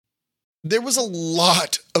There was a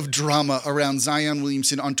lot of drama around Zion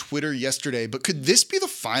Williamson on Twitter yesterday, but could this be the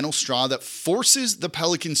final straw that forces the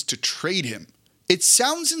Pelicans to trade him? It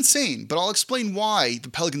sounds insane, but I'll explain why the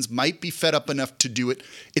Pelicans might be fed up enough to do it.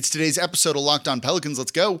 It's today's episode of Locked On Pelicans.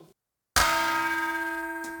 Let's go.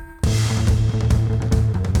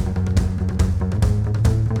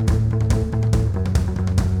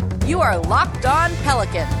 You are Locked On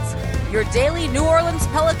Pelicans, your daily New Orleans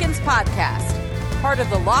Pelicans podcast. Part of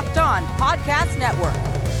the Locked On Podcast Network,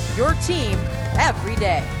 your team every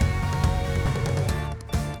day.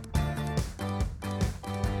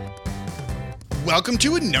 Welcome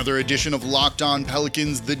to another edition of Locked On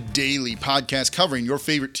Pelicans, the daily podcast covering your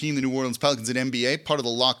favorite team, the New Orleans Pelicans and NBA, part of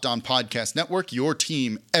the Locked On Podcast Network, your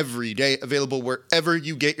team every day, available wherever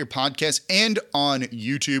you get your podcasts and on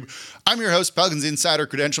YouTube. I'm your host, Pelicans Insider,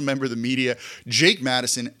 credential member of the media, Jake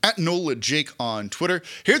Madison, at NOLA Jake on Twitter.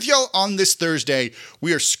 Here with y'all on this Thursday,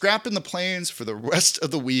 we are scrapping the plans for the rest of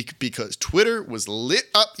the week because Twitter was lit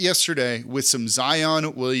up yesterday with some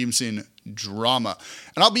Zion Williamson drama.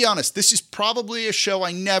 And I'll be honest, this is probably a show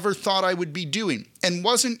I never thought I would be doing and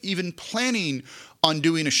wasn't even planning on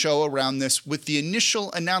doing a show around this with the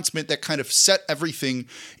initial announcement that kind of set everything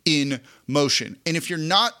in motion. And if you're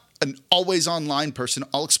not an always online person,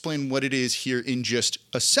 I'll explain what it is here in just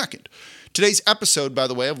a second. Today's episode, by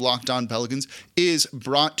the way, of Locked On Pelicans is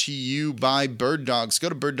brought to you by Bird Dogs. Go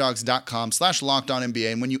to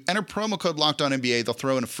birddogs.com/LockedOnNBA, and when you enter promo code LockedOnNBA, they'll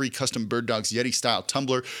throw in a free custom Bird Dogs Yeti-style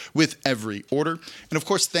tumbler with every order. And of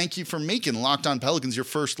course, thank you for making Locked On Pelicans your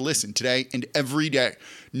first listen today and every day.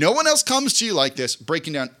 No one else comes to you like this,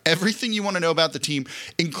 breaking down everything you want to know about the team,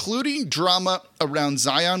 including drama around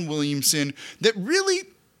Zion Williamson that really,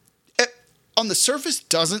 on the surface,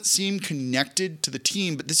 doesn't seem connected to the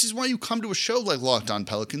team, but this is why you come to a show like Locked On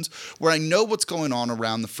Pelicans, where I know what's going on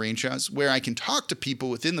around the franchise, where I can talk to people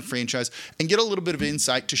within the franchise and get a little bit of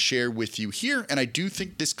insight to share with you here, and I do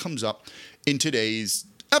think this comes up in today's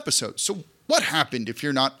episode. So what happened if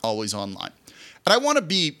you're not always online? And I want to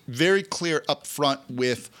be very clear up front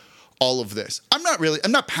with all of this. I'm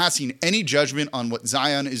not passing any judgment on what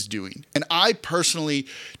Zion is doing, and I personally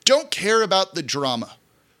don't care about the drama.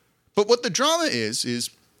 But what the drama is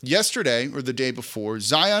yesterday or the day before,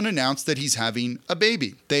 Zion announced that he's having a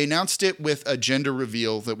baby. They announced it with a gender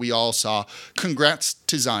reveal that we all saw. Congrats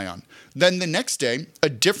to Zion. Then the next day, a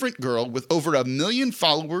different girl with over 1 million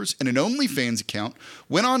followers and an OnlyFans account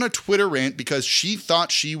went on a Twitter rant because she thought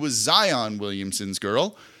she was Zion Williamson's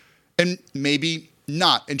girl, and maybe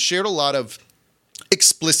not, and shared a lot of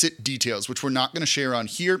explicit details, which we're not going to share on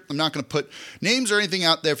here. I'm not going to put names or anything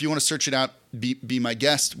out there. If you want to search it out, be my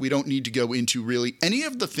guest. We don't need to go into really any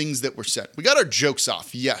of the things that were said. We got our jokes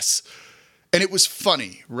off, yes. And it was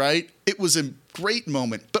funny, right? It was a great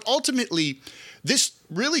moment. But ultimately, this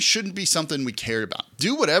really shouldn't be something we care about.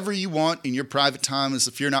 Do whatever you want in your private time as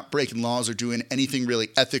if you're not breaking laws or doing anything really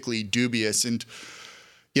ethically dubious. And,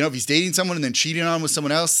 if he's dating someone and then cheating on with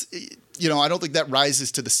someone else, I don't think that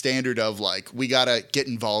rises to the standard of we got to get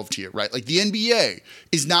involved here, right? Like the NBA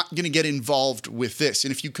is not going to get involved with this.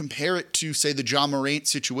 And if you compare it to, say, the Ja Morant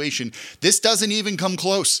situation, this doesn't even come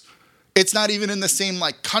close. It's not even in the same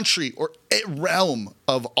country or realm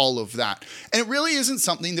of all of that. And it really isn't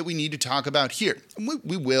something that we need to talk about here. And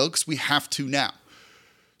we will, because we have to now.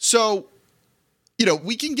 So,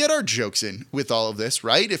 we can get our jokes in with all of this,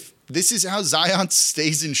 right? If this is how Zion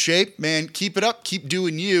stays in shape, man, keep it up, keep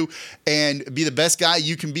doing you, and be the best guy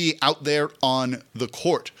you can be out there on the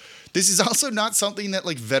court. This is also not something that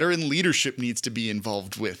veteran leadership needs to be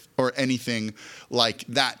involved with or anything like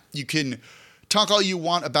that. You can talk all you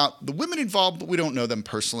want about the women involved, but we don't know them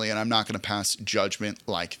personally, and I'm not going to pass judgment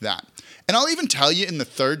like that. And I'll even tell you in the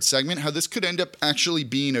third segment how this could end up actually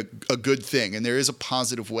being a good thing, and there is a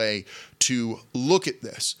positive way to look at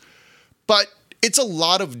this. But it's a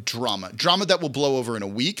lot of drama that will blow over in a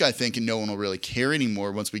week, I think, and no one will really care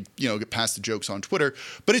anymore once we, get past the jokes on Twitter.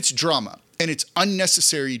 But it's drama, and it's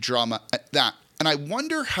unnecessary drama at that. And I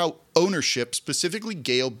wonder how ownership, specifically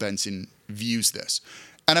Gayle Benson, views this.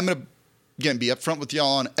 And I'm going to, again, be upfront with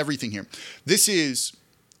y'all on everything here. This is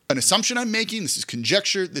an assumption I'm making. This is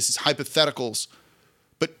conjecture. This is hypotheticals.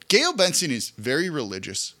 But Gayle Benson is very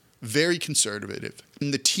religious, very conservative.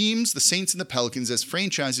 And the teams, the Saints and the Pelicans as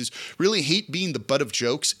franchises, really hate being the butt of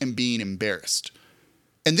jokes and being embarrassed.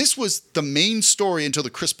 And this was the main story until the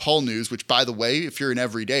Chris Paul news, which, by the way, if you're an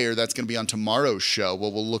everydayer, that's going to be on tomorrow's show,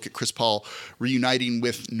 where we'll look at Chris Paul reuniting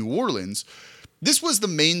with New Orleans. This was the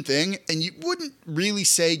main thing, and you wouldn't really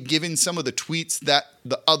say, given some of the tweets that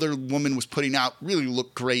the other woman was putting out, really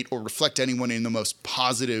look great or reflect anyone in the most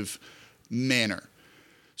positive manner.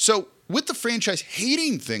 So with the franchise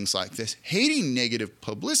hating things like this, hating negative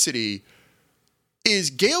publicity, is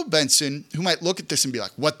Gail Benson, who might look at this and be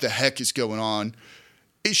like, what the heck is going on?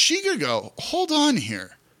 Is she going to go, hold on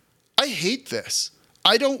here. I hate this.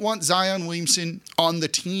 I don't want Zion Williamson on the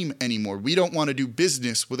team anymore. We don't want to do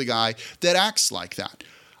business with a guy that acts like that.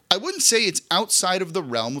 I wouldn't say it's outside of the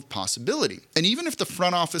realm of possibility. And even if the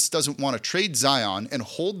front office doesn't want to trade Zion and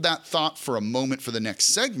hold that thought for a moment for the next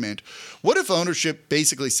segment, what if ownership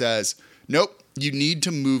basically says, nope, you need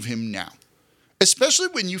to move him now? Especially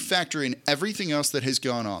when you factor in everything else that has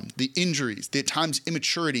gone on, the injuries, the at times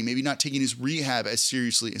immaturity, maybe not taking his rehab as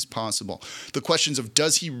seriously as possible, the questions of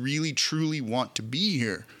does he really truly want to be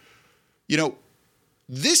here? You know,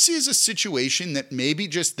 this is a situation that maybe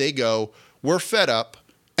just they go, we're fed up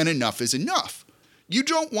and enough is enough. You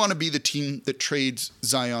don't want to be the team that trades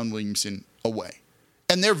Zion Williamson away.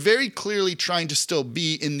 And they're very clearly trying to still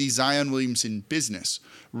be in the Zion Williamson business,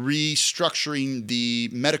 restructuring the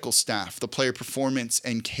medical staff, the player performance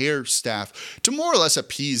and care staff to more or less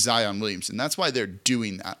appease Zion Williamson. That's why they're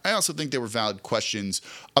doing that. I also think there were valid questions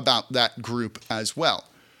about that group as well.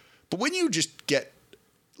 But when you just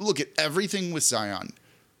look at everything with Zion,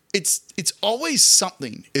 it's always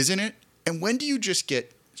something, isn't it? And when do you just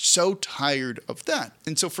get so tired of that?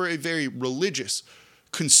 And so for a very religious,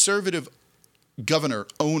 conservative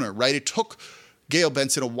owner, right? It took Gail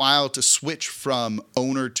Benson a while to switch from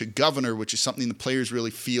owner to governor, which is something the players really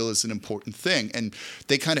feel is an important thing. And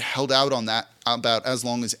they kind of held out on that about as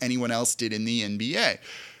long as anyone else did in the NBA.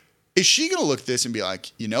 Is she going to look at this and be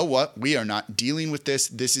like, you know what? We are not dealing with this.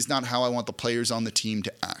 This is not how I want the players on the team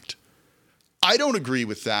to act. I don't agree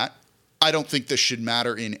with that. I don't think this should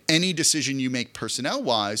matter in any decision you make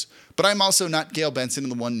personnel-wise, but I'm also not Gail Benson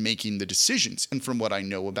and the one making the decisions. And from what I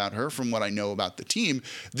know about her, from what I know about the team,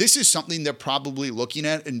 this is something they're probably looking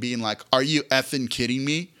at and being like, are you effing kidding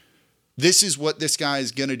me? This is what this guy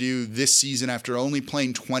is going to do this season after only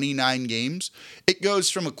playing 29 games. It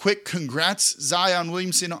goes from a quick congrats, Zion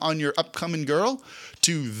Williamson, on your upcoming girl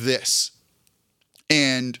to this.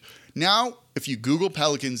 And now, if you Google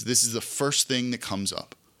Pelicans, this is the first thing that comes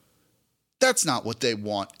up. That's not what they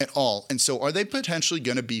want at all. And so are they potentially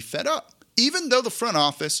going to be fed up? Even though the front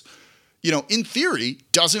office, in theory,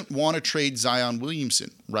 doesn't want to trade Zion Williamson,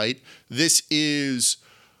 right? This is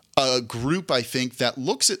a group, I think, that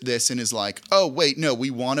looks at this and is like, oh, wait, no, we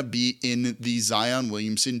want to be in the Zion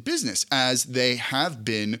Williamson business, as they have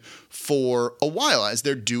been for a while, as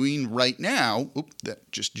they're doing right now. Oop,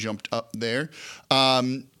 that just jumped up there.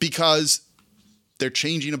 Because they're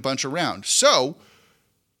changing a bunch around. So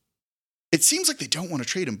it seems like they don't want to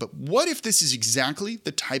trade him, but what if this is exactly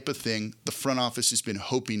the type of thing the front office has been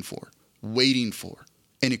hoping for, waiting for,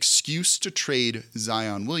 an excuse to trade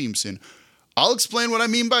Zion Williamson? I'll explain what I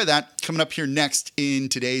mean by that coming up here next in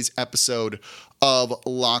today's episode of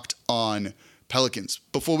Locked On Pelicans.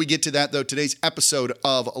 Before we get to that, though, today's episode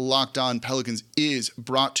of Locked On Pelicans is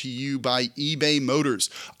brought to you by eBay Motors.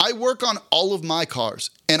 I work on all of my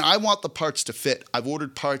cars, and I want the parts to fit. I've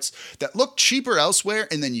ordered parts that look cheaper elsewhere,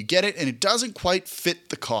 and then you get it, and it doesn't quite fit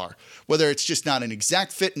the car. Whether it's just not an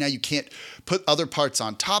exact fit, now you can't put other parts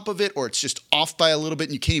on top of it, or it's just off by a little bit,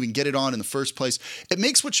 and you can't even get it on in the first place. It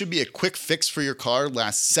makes what should be a quick fix for your car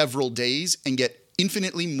last several days and get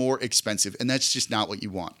infinitely more expensive, and that's just not what you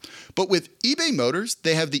want. But with eBay Motors,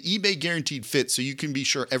 they have the eBay Guaranteed Fit, so you can be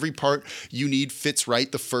sure every part you need fits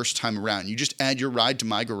right the first time around. You just add your ride to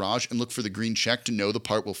My Garage and look for the green check to know the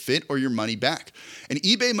part will fit or your money back. And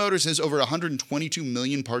eBay Motors has over 122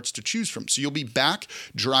 million parts to choose from, so you'll be back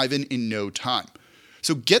driving in no time.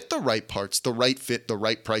 So get the right parts, the right fit, the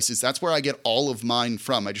right prices. That's where I get all of mine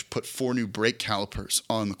from. I just put 4 new brake calipers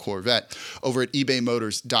on the Corvette over at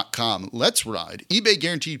ebaymotors.com. Let's ride. eBay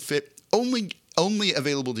Guaranteed Fit, only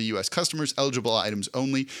available to U.S. customers, eligible items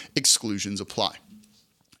only, exclusions apply.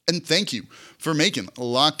 And thank you for making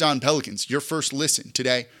Locked On Pelicans your first listen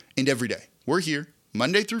today and every day. We're here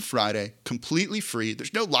Monday through Friday, completely free.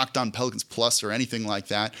 There's no Locked On Pelicans Plus or anything like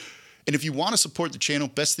that. And if you want to support the channel,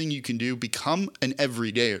 best thing you can do, become an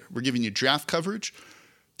everydayer. We're giving you draft coverage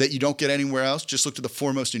that you don't get anywhere else. Just look to the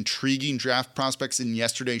 4 most intriguing draft prospects in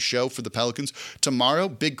yesterday's show for the Pelicans. Tomorrow,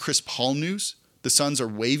 big Chris Paul news. The Suns are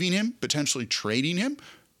waiving him, potentially trading him.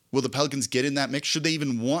 Will the Pelicans get in that mix? Should they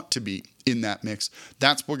even want to be in that mix?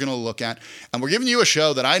 That's what we're going to look at. And we're giving you a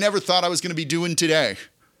show that I never thought I was going to be doing today.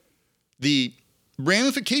 The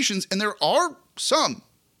ramifications, and there are some,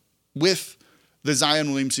 with the Zion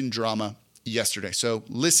Williamson drama yesterday. So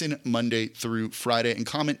listen Monday through Friday and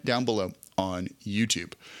comment down below on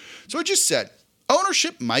YouTube. So I just said,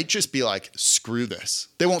 ownership might just be like, screw this.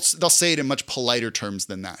 They'll say it in much politer terms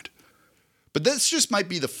than that. But this just might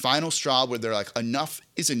be the final straw where they're like, enough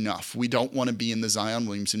is enough. We don't want to be in the Zion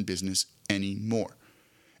Williamson business anymore.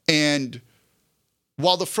 And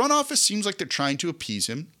while the front office seems like they're trying to appease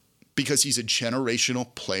him because he's a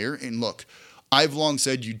generational player, and look, I've long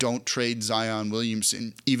said you don't trade Zion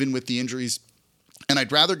Williamson, even with the injuries. And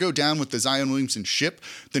I'd rather go down with the Zion Williamson ship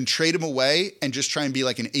than trade him away and just try and be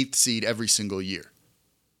like an 8th seed every single year.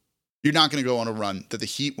 You're not going to go on a run that the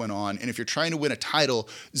Heat went on. And if you're trying to win a title,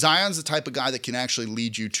 Zion's the type of guy that can actually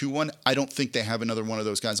lead you to one. I don't think they have another one of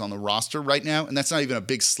those guys on the roster right now. And that's not even a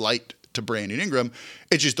big slight to Brandon Ingram.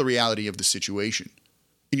 It's just the reality of the situation.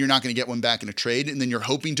 And you're not going to get one back in a trade. And then you're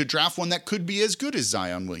hoping to draft one that could be as good as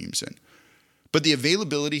Zion Williamson. But the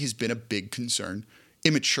availability has been a big concern.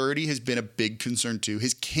 Immaturity has been a big concern too.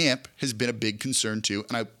 His camp has been a big concern too.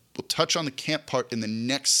 And I will touch on the camp part in the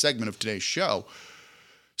next segment of today's show.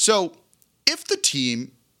 So if the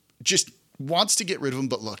team just wants to get rid of him,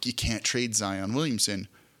 but look, you can't trade Zion Williamson,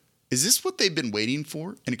 is this what they've been waiting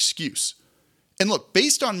for? An excuse? And look,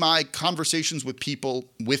 based on my conversations with people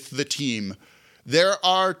with the team, there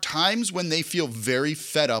are times when they feel very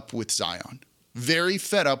fed up with Zion. Very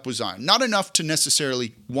fed up with Zion. Not enough to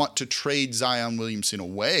necessarily want to trade Zion Williamson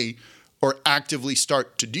away or actively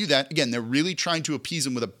start to do that. Again, they're really trying to appease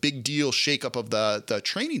him with a big deal shakeup of the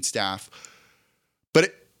training staff.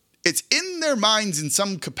 But it's in their minds in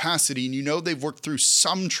some capacity, and you know they've worked through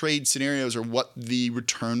some trade scenarios or what the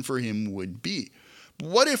return for him would be.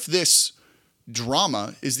 What if this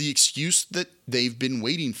drama is the excuse that they've been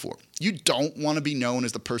waiting for? You don't want to be known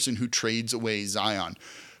as the person who trades away Zion.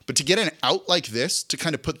 But to get an out like this, to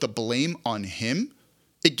kind of put the blame on him,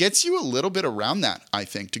 it gets you a little bit around that, I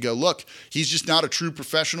think, to go, look, he's just not a true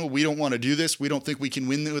professional. We don't want to do this. We don't think we can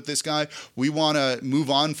win with this guy. We want to move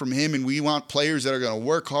on from him, and we want players that are going to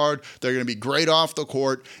work hard, they're going to be great off the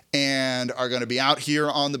court, and are going to be out here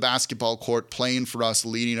on the basketball court playing for us,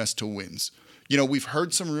 leading us to wins. You know, we've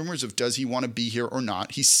heard some rumors of does he want to be here or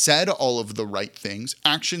not. He said all of the right things.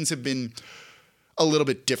 Actions have been a little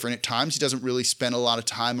bit different at times. He doesn't really spend a lot of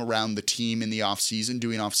time around the team in the offseason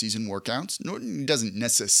doing offseason workouts. He doesn't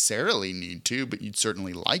necessarily need to, but you'd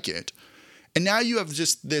certainly like it. And now you have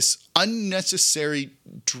just this unnecessary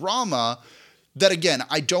drama that, again,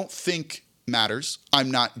 I don't think matters.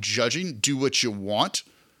 I'm not judging. Do what you want.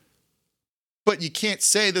 But you can't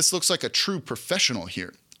say this looks like a true professional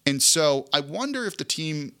here. And so I wonder if the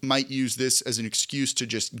team might use this as an excuse to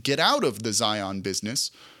just get out of the Zion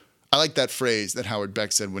business. I like that phrase that Howard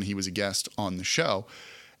Beck said when he was a guest on the show,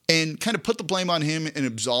 and kind of put the blame on him and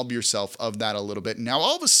absolve yourself of that a little bit. Now,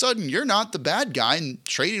 all of a sudden, you're not the bad guy, and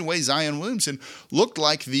trading away Zion Williamson looked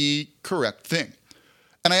like the correct thing.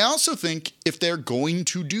 And I also think if they're going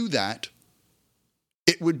to do that,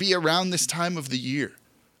 it would be around this time of the year.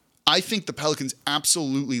 I think the Pelicans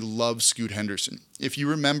absolutely love Scoot Henderson. If you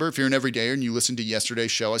remember, if you're an everydayer and you listened to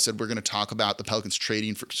yesterday's show, I said we're going to talk about the Pelicans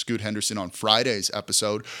trading for Scoot Henderson on Friday's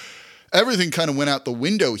episode. Everything kind of went out the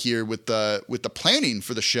window here with the planning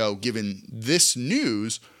for the show, given this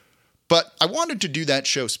news. But I wanted to do that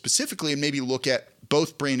show specifically and maybe look at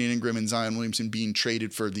both Brandon Ingram and Zion Williamson being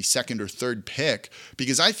traded for the 2nd or 3rd pick,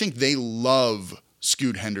 because I think they love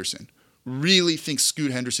Scoot Henderson. Really think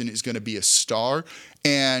Scoot Henderson is going to be a star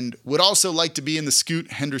and would also like to be in the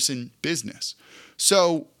Scoot Henderson business.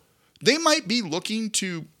 So they might be looking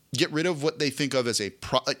to get rid of what they think of as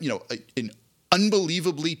an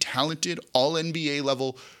unbelievably talented all-NBA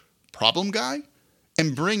level problem guy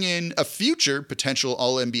and bring in a future potential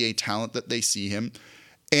all-NBA talent that they see him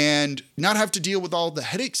and not have to deal with all the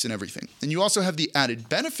headaches and everything. And you also have the added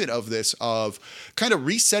benefit of this of kind of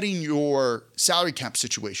resetting your salary cap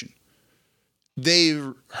situation.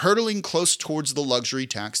 They're hurtling close towards the luxury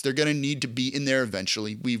tax. They're going to need to be in there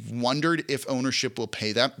eventually. We've wondered if ownership will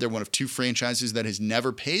pay that. They're one of 2 franchises that has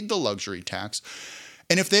never paid the luxury tax.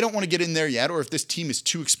 And if they don't want to get in there yet, or if this team is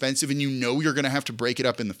too expensive and you know you're going to have to break it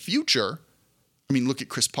up in the future, I mean, look at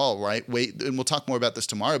Chris Paul, right? And we'll talk more about this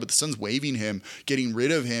tomorrow, but the Suns waiving him, getting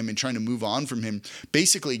rid of him and trying to move on from him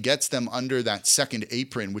basically gets them under that second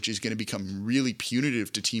apron, which is going to become really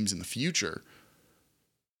punitive to teams in the future.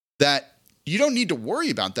 That you don't need to worry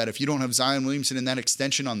about that if you don't have Zion Williamson and that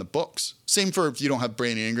extension on the books. Same for if you don't have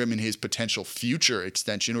Brandon Ingram and his potential future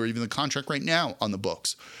extension or even the contract right now on the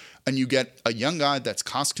books. And you get a young guy that's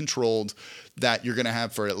cost controlled that you're going to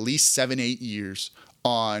have for at least 7-8 years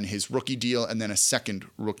on his rookie deal and then a second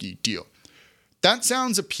rookie deal. That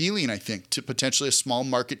sounds appealing, I think, to potentially a small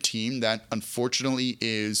market team that unfortunately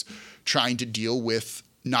is trying to deal with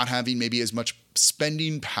not having maybe as much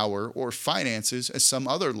spending power or finances as some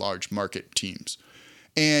other large market teams.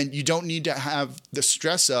 And you don't need to have the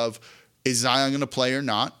stress of, is Zion going to play or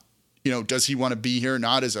not? does he want to be here or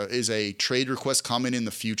not? Is a trade request coming in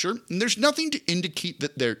the future? And there's nothing to indicate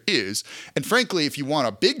that there is. And frankly, if you want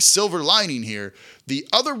a big silver lining here, the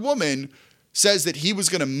other woman says that he was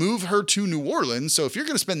going to move her to New Orleans. So if you're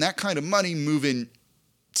going to spend that kind of money moving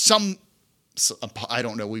I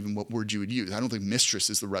don't know even what word you would use. I don't think mistress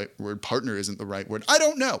is the right word. Partner isn't the right word. I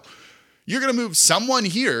don't know. You're going to move someone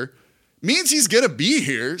here, means he's going to be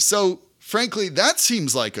here. So frankly, that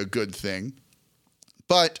seems like a good thing.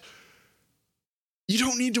 But you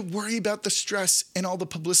don't need to worry about the stress and all the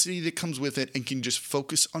publicity that comes with it and can just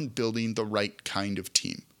focus on building the right kind of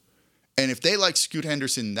team. And if they like Scoot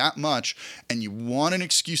Henderson that much and you want an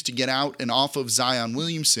excuse to get out and off of Zion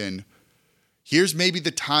Williamson, here's maybe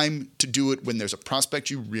the time to do it when there's a prospect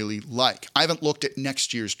you really like. I haven't looked at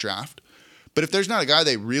next year's draft, but if there's not a guy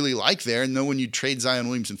they really like there and no one you trade Zion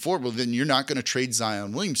Williamson for, well, then you're not going to trade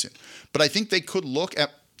Zion Williamson. But I think they could look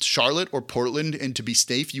at Charlotte or Portland, and to be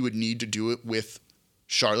safe, you would need to do it with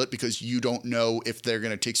Charlotte because you don't know if they're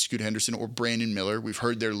going to take Scoot Henderson or Brandon Miller. We've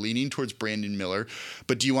heard they're leaning towards Brandon Miller,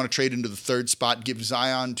 but do you want to trade into the third spot, give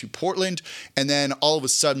Zion to Portland, and then all of a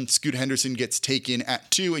sudden Scoot Henderson gets taken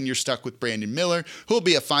at 2 and you're stuck with Brandon Miller, who'll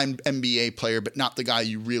be a fine NBA player, but not the guy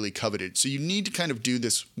you really coveted. So you need to kind of do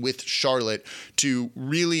this with Charlotte to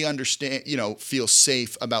really understand, feel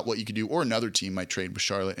safe about what you could do, or another team might trade with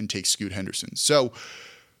Charlotte and take Scoot Henderson. So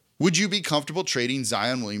would you be comfortable trading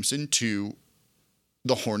Zion Williamson to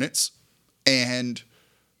the Hornets and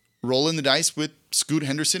rolling the dice with Scoot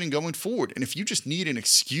Henderson and going forward? And if you just need an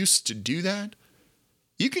excuse to do that,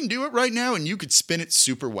 you can do it right now and you could spin it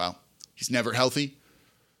super well. He's never healthy.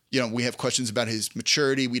 We have questions about his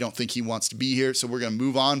maturity. We don't think he wants to be here. So we're going to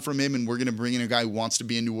move on from him and we're going to bring in a guy who wants to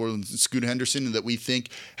be in New Orleans, and Scoot Henderson, and that we think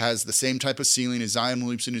has the same type of ceiling as Zion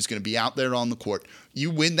Williamson, who's going to be out there on the court. You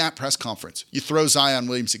win that press conference. You throw Zion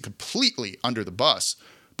Williamson completely under the bus,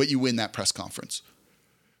 but you win that press conference.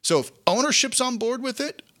 So if ownership's on board with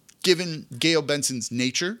it, given Gayle Benson's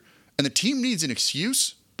nature, and the team needs an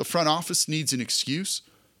excuse, the front office needs an excuse,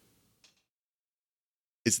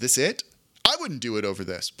 is this it? I wouldn't do it over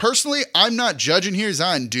this. Personally, I'm not judging here.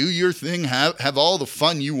 Zion, do your thing, have all the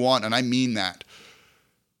fun you want, and I mean that.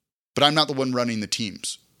 But I'm not the one running the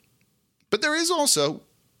teams. But there is also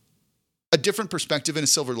a different perspective and a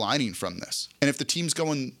silver lining from this. And if the team's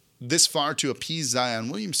going this far to appease Zion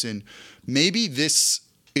Williamson, maybe this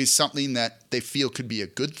is something that they feel could be a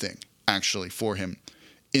good thing, actually, for him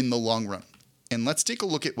in the long run. And let's take a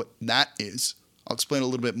look at what that is. I'll explain a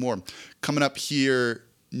little bit more coming up here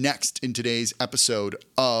next in today's episode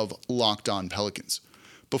of Locked On Pelicans.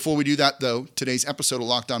 Before we do that, though, today's episode of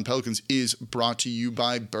Locked On Pelicans is brought to you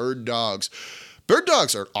by Bird Dogs. Bird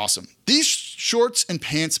Dogs are awesome. These shorts and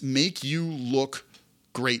pants make you look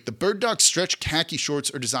great. The Bird Dog stretch khaki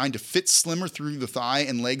shorts are designed to fit slimmer through the thigh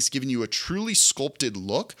and legs, giving you a truly sculpted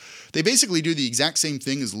look. They basically do the exact same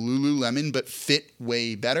thing as Lululemon, but fit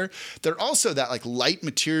way better. They're also that light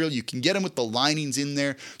material. You can get them with the linings in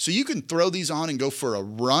there. So you can throw these on and go for a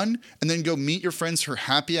run and then go meet your friends for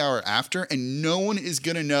happy hour after. And no one is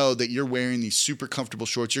going to know that you're wearing these super comfortable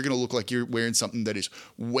shorts. You're going to look like you're wearing something that is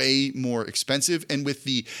way more expensive. And with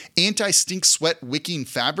the anti-stink sweat wicking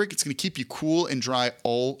fabric, it's going to keep you cool and dry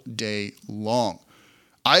all day long.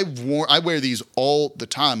 I wear these all the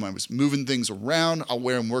time. I was moving things around. I'll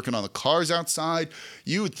wear them working on the cars outside.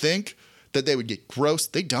 You would think that they would get gross.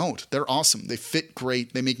 They don't. They're awesome. They fit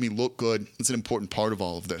great. They make me look good. It's an important part of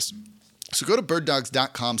all of this. So go to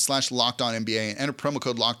birddogs.com/LockedOnNBA and enter promo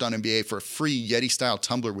code LockedOnNBA for a free Yeti-style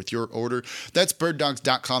tumbler with your order. That's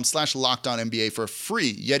birddogs.com/LockedOnNBA for a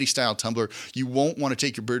free Yeti-style tumbler. You won't want to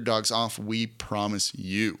take your Bird Dogs off. We promise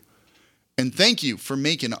you. And thank you for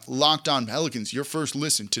making Locked On Pelicans your first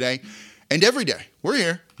listen today and every day. We're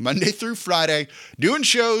here Monday through Friday doing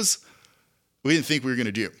shows we didn't think we were going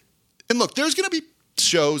to do. And look, there's going to be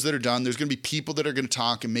shows that are done. There's going to be people that are going to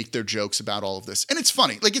talk and make their jokes about all of this. And it's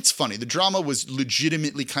funny. It's funny. The drama was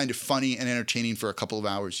legitimately kind of funny and entertaining for a couple of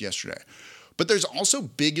hours yesterday. But there's also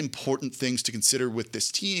big, important things to consider with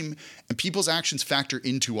this team, and people's actions factor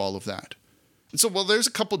into all of that. And so while there's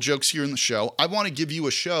a couple jokes here in the show, I want to give you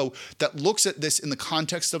a show that looks at this in the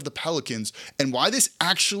context of the Pelicans and why this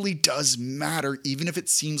actually does matter, even if it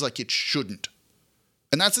seems like it shouldn't.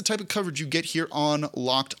 And that's the type of coverage you get here on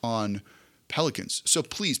Locked On Pelicans. So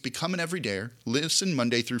please become an everydayer, listen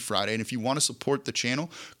Monday through Friday, and if you want to support the channel,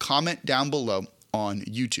 comment down below on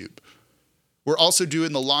YouTube. We're also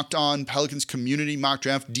doing the Locked On Pelicans community mock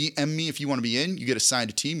draft. DM me if you want to be in. You get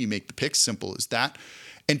assigned a team. You make the picks. Simple as that.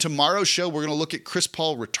 And tomorrow's show, we're going to look at Chris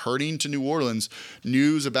Paul returning to New Orleans.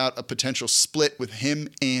 News about a potential split with him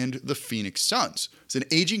and the Phoenix Suns. Does an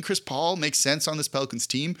aging Chris Paul make sense on this Pelicans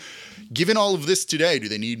team? Given all of this today, do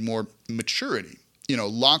they need more maturity?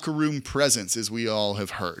 Locker room presence, as we all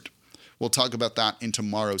have heard. We'll talk about that in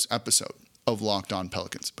tomorrow's episode of Locked On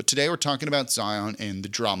Pelicans. But today we're talking about Zion and the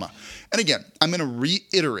drama. And again, I'm going to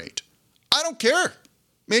reiterate, I don't care.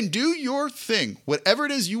 Man, do your thing. Whatever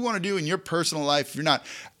it is you want to do in your personal life, if you're not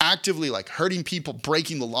actively hurting people,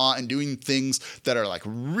 breaking the law, and doing things that are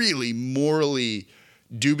really morally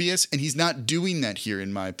dubious, and he's not doing that here,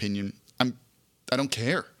 in my opinion, I don't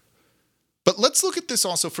care. But let's look at this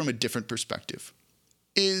also from a different perspective.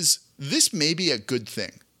 Is this maybe a good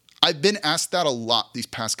thing? I've been asked that a lot these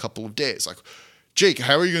past couple of days. Jake,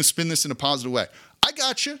 how are you going to spin this in a positive way? I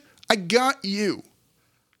got you. I got you.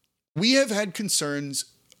 We have had concerns,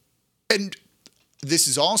 and this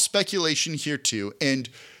is all speculation here too. And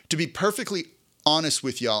to be perfectly honest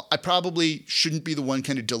with y'all, I probably shouldn't be the one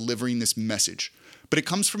kind of delivering this message, but it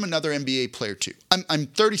comes from another NBA player too. I'm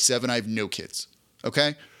 37. I have no kids.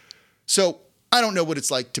 Okay. So I don't know what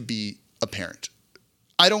it's like to be a parent.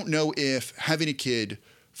 I don't know if having a kid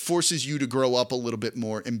forces you to grow up a little bit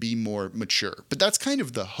more and be more mature. But that's kind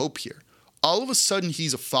of the hope here. All of a sudden,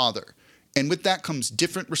 he's a father. And with that comes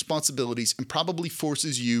different responsibilities and probably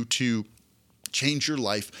forces you to change your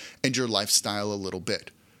life and your lifestyle a little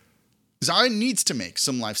bit. Zion needs to make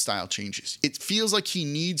some lifestyle changes. It feels like he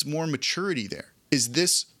needs more maturity there. Is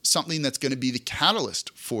this something that's going to be the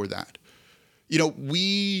catalyst for that? When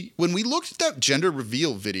we looked at that gender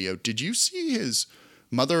reveal video, did you see his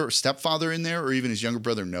mother or stepfather in there, or even his younger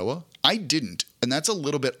brother Noah? I didn't, and that's a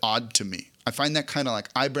little bit odd to me. I find that kind of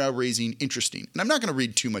eyebrow raising interesting, and I'm not going to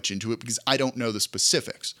read too much into it because I don't know the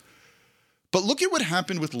specifics. But look at what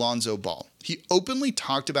happened with Lonzo Ball. He openly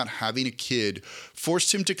talked about having a kid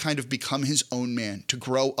forced him to kind of become his own man, to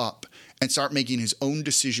grow up and start making his own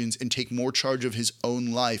decisions and take more charge of his own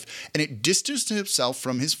life. And it distanced himself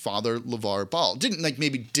from his father, LeVar Ball. Didn't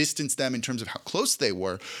maybe distance them in terms of how close they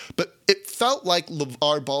were, but it felt like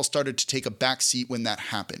LeVar Ball started to take a backseat when that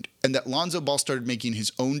happened, and that Lonzo Ball started making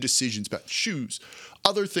his own decisions about shoes,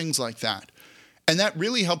 other things like that. And that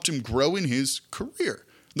really helped him grow in his career.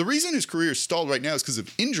 The reason his career is stalled right now is because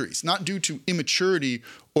of injuries, not due to immaturity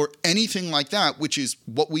or anything like that, which is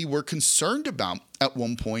what we were concerned about at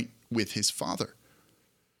one point with his father.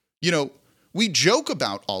 We joke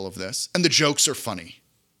about all of this, and the jokes are funny.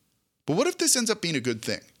 But what if this ends up being a good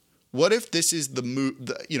thing? What if this is the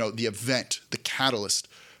event, the catalyst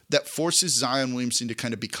that forces Zion Williamson to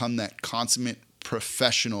kind of become that consummate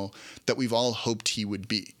professional that we've all hoped he would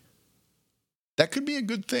be? That could be a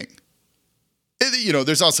good thing.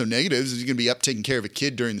 There's also negatives. You're going to be up taking care of a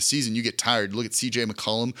kid during the season. You get tired. Look at CJ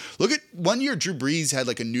McCollum. Look at one year Drew Brees had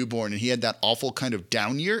a newborn and he had that awful kind of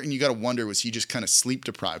down year. And you got to wonder, was he just kind of sleep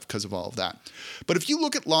deprived because of all of that? But if you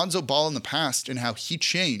look at Lonzo Ball in the past and how he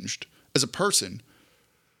changed as a person,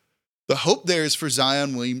 the hope there is for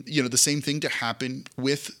Zion Williamson, the same thing to happen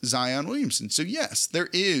with Zion Williamson. So yes, there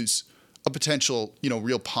is a potential,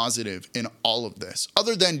 real positive in all of this,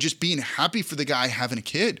 other than just being happy for the guy having a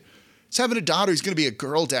kid. He's having a daughter. He's going to be a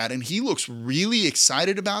girl dad, and he looks really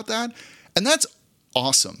excited about that, and that's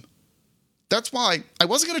awesome. That's why I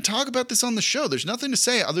wasn't going to talk about this on the show. There's nothing to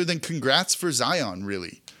say other than congrats for Zion,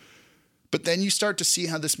 really. But then you start to see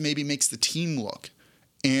how this maybe makes the team look,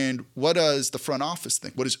 and what does the front office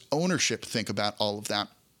think? What does ownership think about all of that?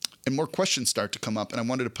 And more questions start to come up, and I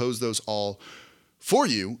wanted to pose those all for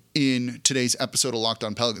you in today's episode of Locked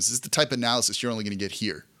On Pelicans. This is the type of analysis you're only going to get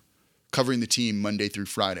here, covering the team Monday through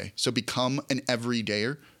Friday. So become an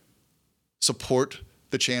everydayer. Support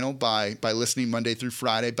the channel by listening Monday through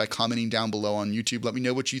Friday, by commenting down below on YouTube. Let me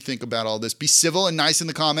know what you think about all this. Be civil and nice in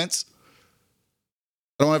the comments.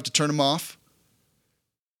 I don't have to turn them off.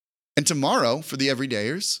 And tomorrow, for the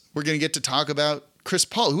everydayers, we're going to get to talk about Chris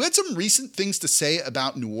Paul, who had some recent things to say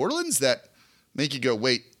about New Orleans that make you go,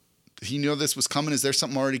 wait, did he know this was coming? Is there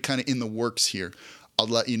something already kind of in the works here? I'll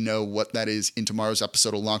let you know what that is in tomorrow's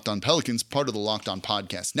episode of Locked On Pelicans, part of the Locked On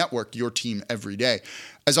Podcast Network, your team every day.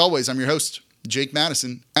 As always, I'm your host, Jake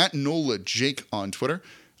Madison, at NOLA Jake on Twitter.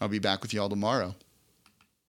 I'll be back with you all tomorrow.